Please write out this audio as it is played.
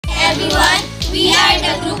everyone! We are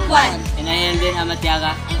the Group 1. And I am Hilden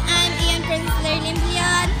Amatiaga. And I'm Ian Princess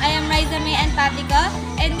Limpian. I am Ryza and Patica.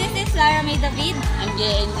 And this is Lara David. I'm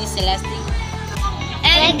JND Celeste.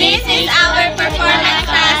 And this is our performance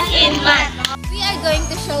class in math. We are going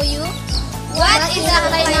to show you what is a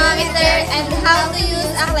clinometer and how to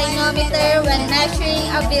use a clinometer when measuring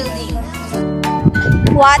a building.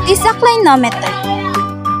 What is a clinometer?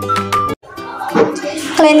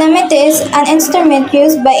 Clinometer is an instrument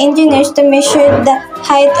used by engineers to measure the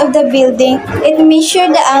height of the building. It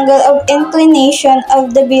measures the angle of inclination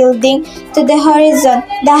of the building to the horizon.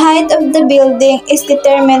 The height of the building is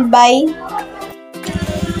determined by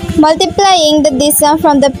multiplying the distance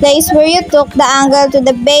from the place where you took the angle to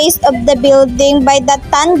the base of the building by the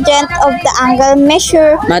tangent of the angle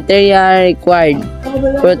measured. Material required: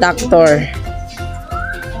 protractor,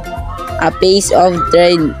 a piece of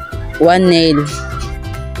thread, one nail.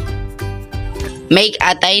 Make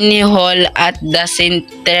a tiny hole at the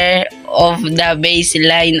center of the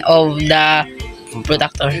baseline of the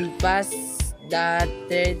protractor. And pass the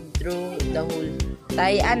thread through the hole.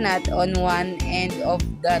 Tie a knot on one end of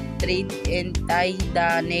the thread and tie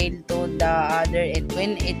the nail to the other end.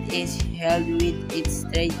 When it is held with its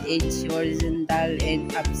straight edge horizontal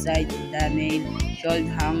and upside, the nail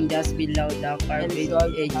should hang just below the curved edge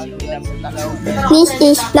of the protractor. This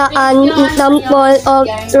is an example of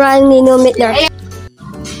clinometer.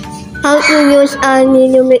 How to use a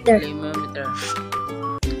clinometer? Clinometer.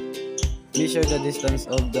 Measure the distance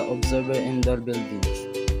of the observer in the building.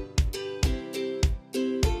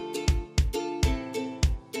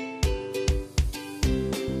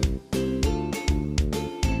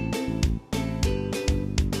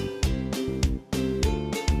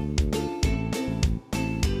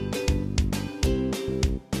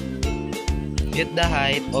 Get the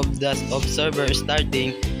height of the observer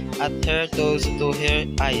starting at her toes to her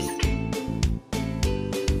eyes.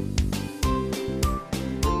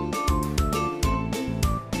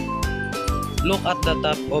 Look at the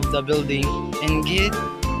top of the building and get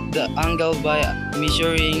the angle by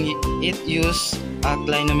measuring it. Use a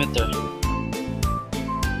clinometer.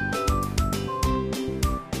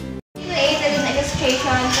 Created an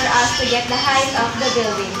illustration for us to get the height of the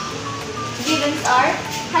building. Givens are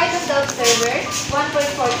height of the observer,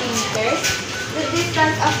 1.40 meters. The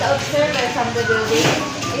distance of the observer from the building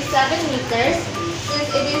is 7 meters. Since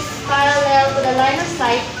it is parallel to the line of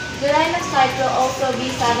sight, the line of sight will also be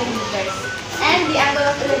 7 meters. And the angle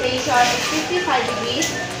of elevation is 55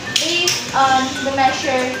 degrees based on the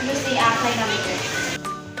measure using a clinometer.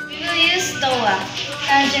 We will use TOA.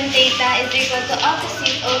 Tangent theta is equal to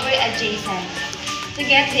opposite over adjacent. To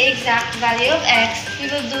get the exact value of x,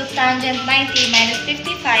 we will do tangent 90 minus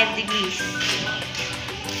 55 degrees.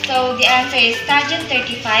 So the answer is tangent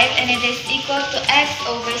 35 and it is equal to x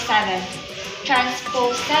over 7.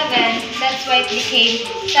 Transpose 7, that's why it became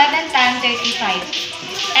 7 tan 35.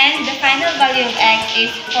 And the final value of x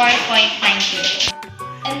is 4.90.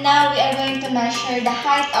 And now we are going to measure the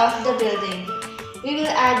height of the building. We will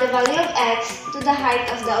add the value of x to the height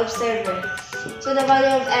of the observer. So the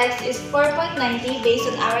value of x is 4.90 based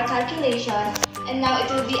on our calculation. And now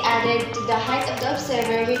it will be added to the height of the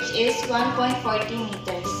observer, which is 1.40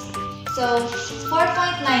 meters. So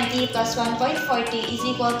 4.90 plus 1.40 is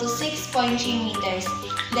equal to 6.3 meters.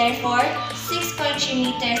 Therefore, 6.3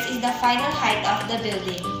 meters is the final height of the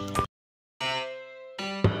building.